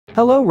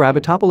Hello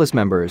RabbiToPoliS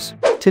members.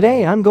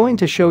 Today I'm going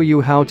to show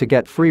you how to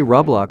get free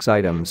Roblox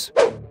items.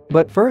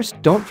 But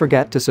first, don't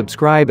forget to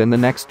subscribe in the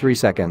next 3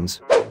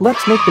 seconds.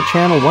 Let's make the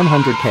channel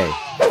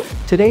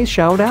 100k. Today's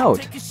shout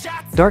out: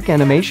 Dark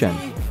Animation,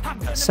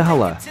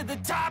 Sahala,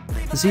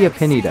 Zia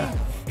Pineda.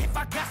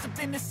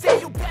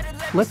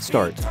 Let's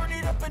start.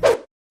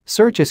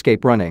 Search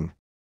escape running.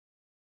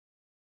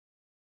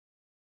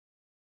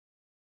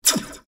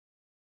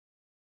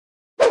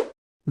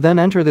 Then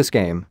enter this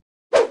game.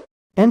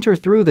 Enter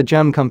through the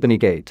gem company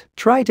gate.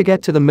 Try to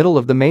get to the middle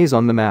of the maze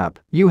on the map.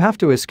 You have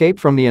to escape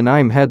from the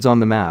anime heads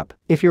on the map.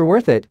 If you're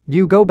worth it,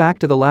 you go back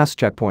to the last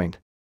checkpoint.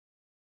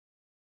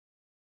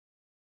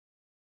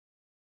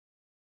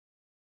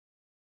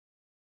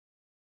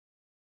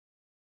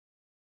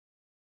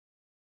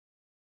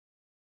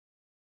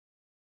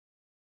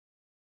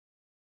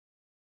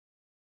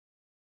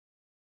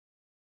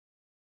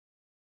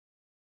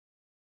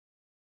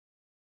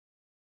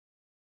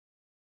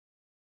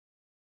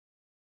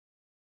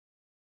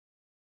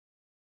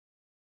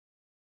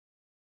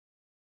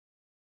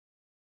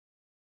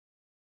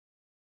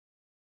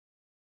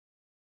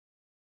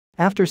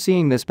 After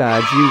seeing this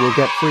badge, you will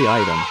get free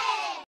item.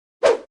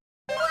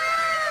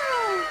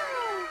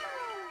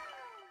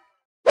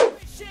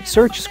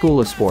 Search School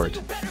of Sport.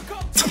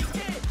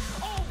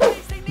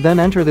 Then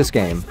enter this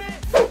game.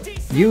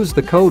 Use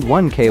the code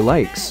 1k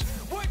likes.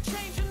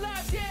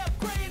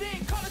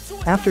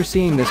 After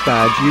seeing this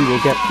badge, you will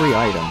get free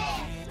item.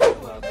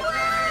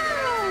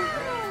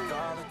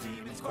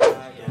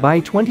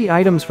 Buy 20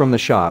 items from the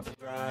shop.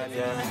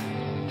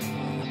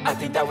 I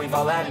think that we've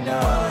all had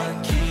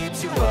enough.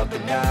 Keeps you up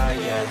at night,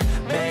 yeah.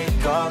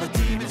 Make all the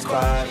demons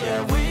quiet,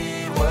 yeah.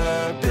 We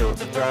were built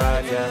to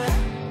thrive, yeah.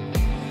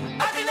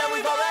 I think that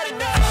we've all had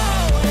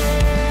enough.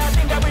 Yeah, I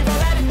think that we've all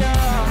had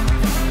enough.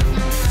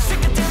 Sick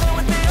of dealing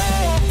with the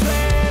old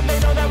plan. They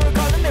know that we're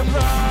calling it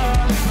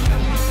wrong.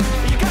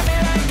 You got me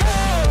like,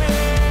 oh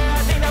yeah.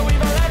 I think that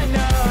we've all had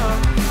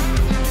enough.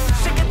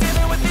 Sick of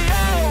dealing with the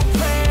old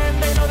plan.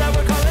 They know that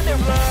we're calling it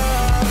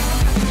wrong.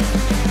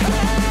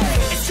 Hey,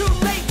 it's too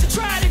late to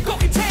try to go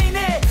contain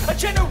it. A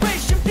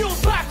generation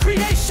fueled by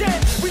creation.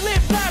 We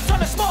live lives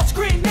on a small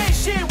screen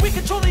nation. We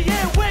control the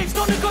airwaves,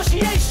 no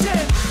negotiation.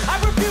 I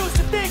refuse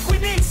to think we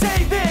need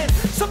saving.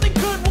 Something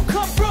good will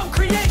come from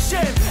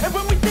creation. And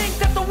when we think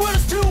that the world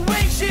is too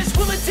anxious,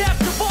 we'll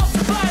adapt, evolve,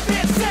 survive,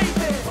 and save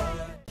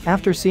it.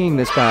 After seeing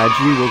this badge,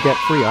 you will get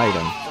free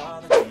item.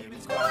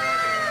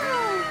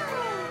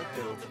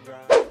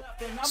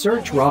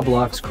 Search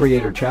Roblox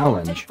Creator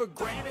Challenge.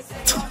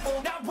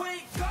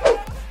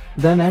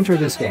 Then enter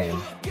this game.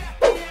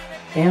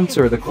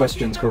 Answer the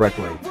questions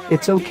correctly.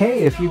 It's okay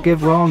if you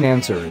give wrong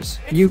answers.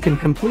 You can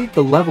complete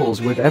the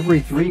levels with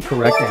every 3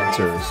 correct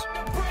answers.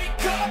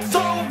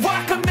 So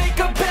I can make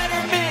a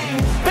better me.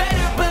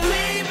 Better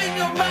believe in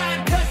your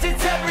mind, cause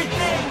it's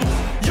everything.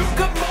 You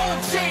can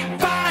mold, shape,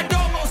 find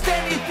almost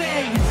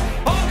anything.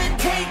 All it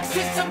takes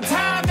is some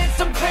time and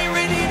some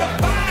clarity to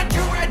find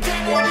your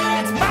identity.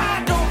 It's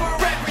mind over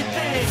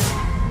everything.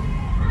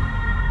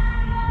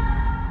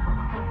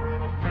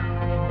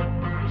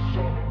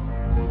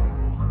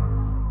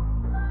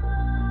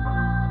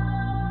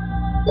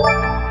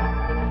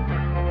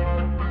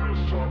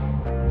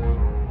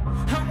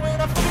 And when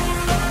I feel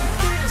like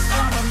this,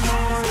 I'm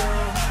immortal.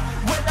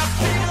 When I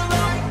feel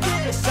like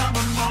this, I'm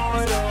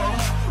immortal.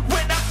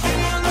 When I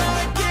feel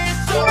like this,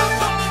 I'm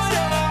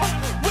immortal.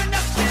 When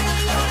I feel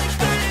like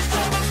this,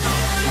 I'm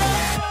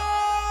immortal.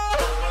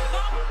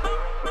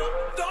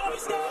 Don't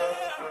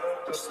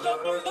stop. Just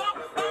level up.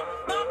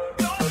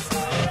 Don't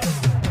stop.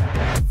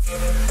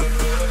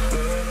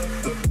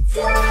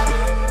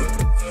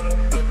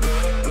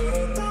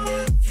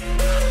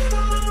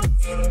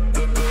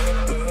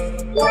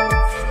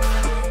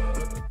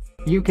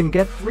 You can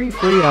get 3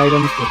 free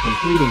items for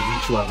completing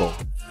each level.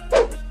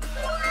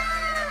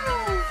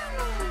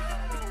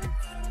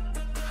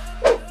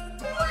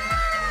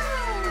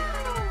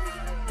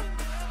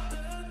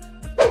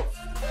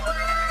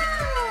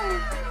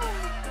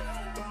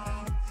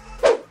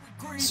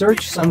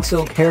 Search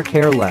Sunsilk Hair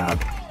Care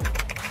Lab.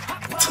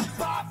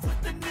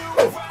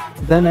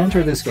 Then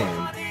enter this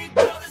game.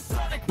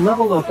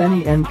 Level up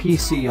any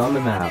NPC on the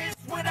map.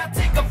 When I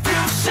take a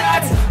few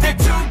shots, they're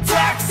too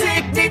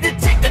toxic. Need to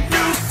take a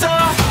new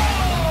song.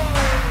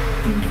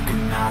 And you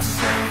cannot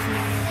save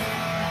me,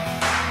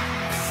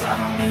 'cause I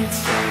don't need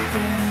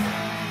saving.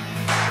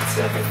 It's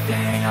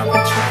everything I've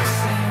been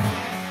chasing.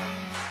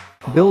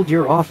 Build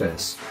your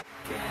office.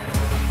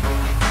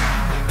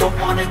 Don't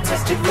wanna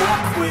test your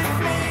luck with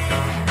me.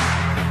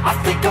 I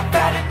think I've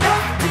had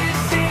enough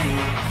disease.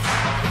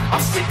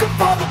 I'm sick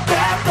of all the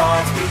bad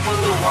thoughts. People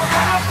who are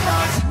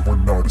half-nots. We're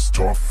not as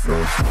tough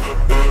as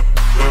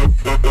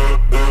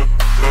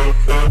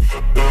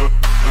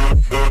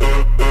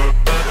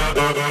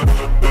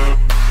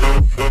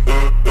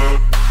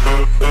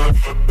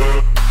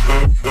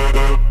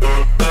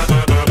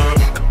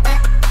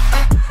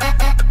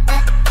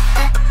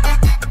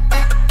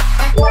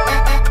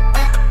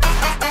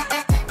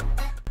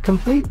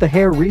Complete the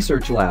hair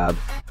research lab.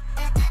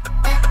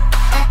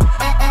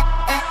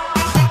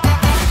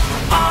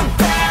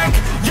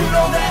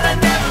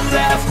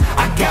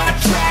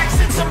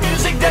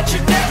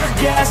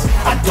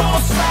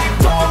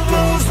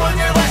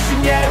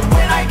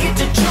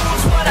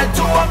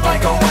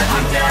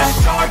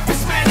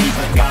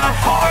 even got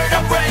heart.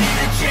 I'm ready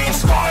to change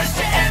scars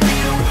to envy,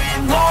 to win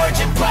large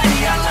and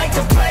plenty. I like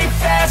to play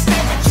fast,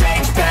 never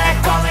change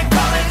back. Calling,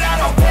 I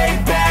don't pay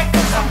back,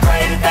 cause I'm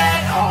great at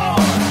that. Oh,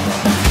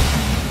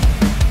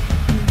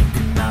 you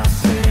cannot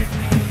save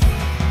me,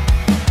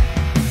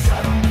 'cause I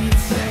don't need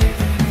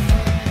saving.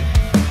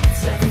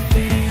 It's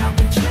everything I've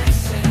been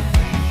chasing,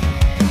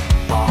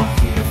 all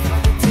here for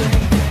the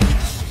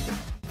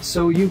taking.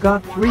 So you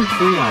got 3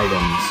 free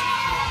items.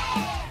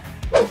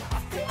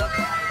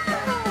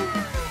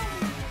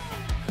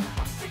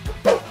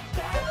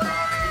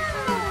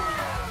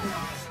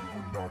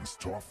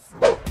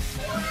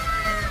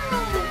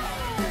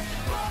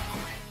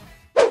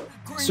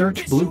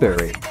 Search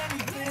blueberry.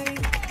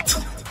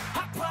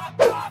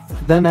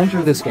 Then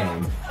enter this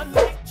game.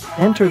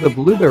 Enter the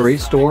blueberry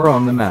store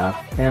on the map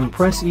and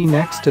press E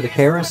next to the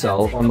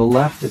carousel on the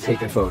left to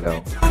take a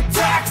photo.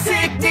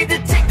 Toxic, need to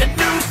take the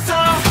new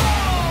song.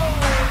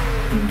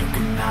 You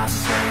cannot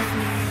save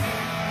me,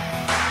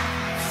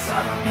 'cause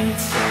I don't need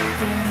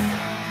saving.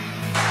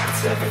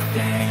 It's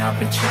everything I've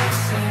been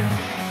chasing,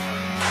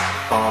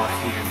 all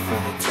here for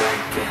the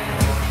taking.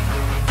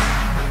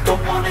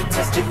 Don't wanna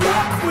test your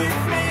luck with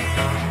me,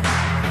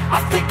 I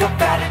think I've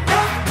had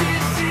enough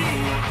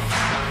disease.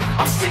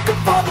 I'm sick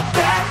of all the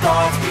bad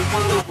thoughts,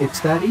 people who It's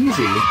that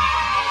easy.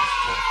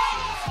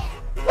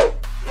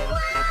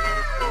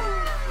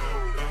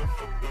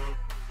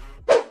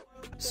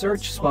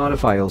 Search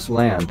Spotify's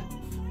land.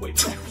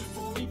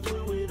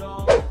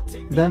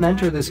 Then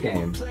enter this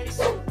game.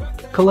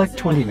 Collect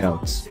 20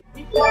 notes.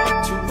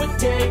 to a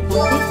day when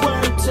we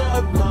weren't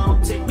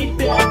alone. Take me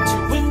back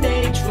to an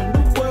age when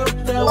the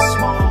world felt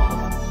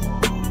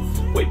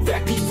small. Way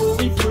back before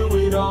we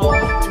blew it all.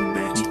 Too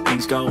many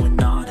things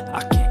going on,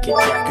 I can't keep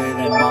track of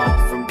them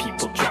all. From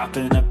people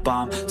dropping a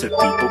bomb to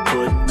people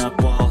putting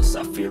up walls.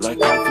 I feel like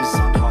life is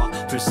on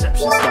hold,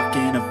 perception stuck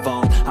in a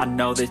vault. I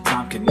know that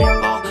time can heal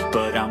all,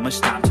 but how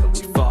much time till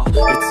we fall?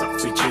 It's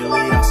awfully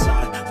chilly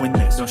outside when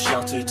there's no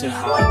shelter to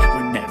hide.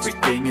 When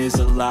everything is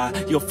a lie,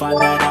 you'll find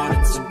that out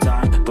in some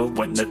time. But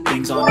when the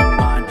things on your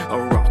mind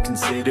are all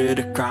considered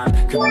a crime,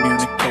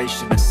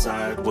 communication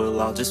aside, we'll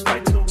all just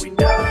fight till we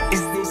die.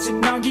 Is this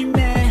an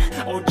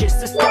argument or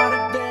just the start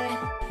of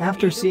it?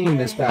 After seeing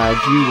this badge,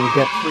 you will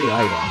get 3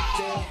 items.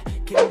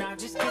 Can I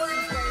just get some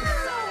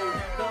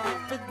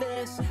space for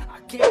this? I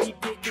can't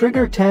keep it.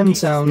 Trigger 10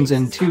 sounds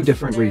in 2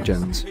 different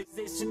regions. Is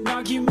this an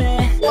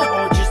argument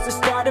or just the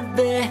start of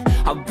it?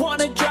 I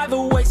wanna drive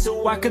away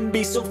so I can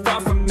be so far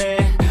from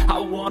it. I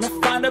wanna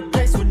find a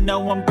place where no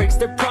one breaks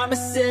their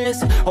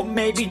promises, or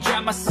maybe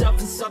drown myself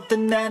in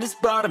something that is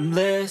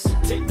bottomless.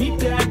 Take me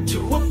back to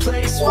a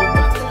place where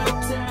I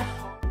felt down.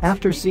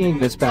 After seeing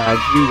this badge,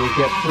 you will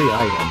get 3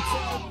 items.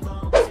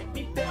 Take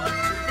me back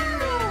to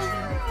an age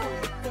when the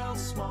world felt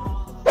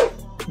small.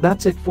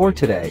 That's it for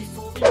today.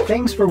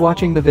 Thanks for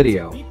watching the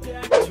video.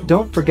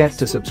 Don't forget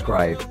to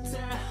subscribe.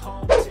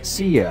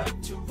 See ya.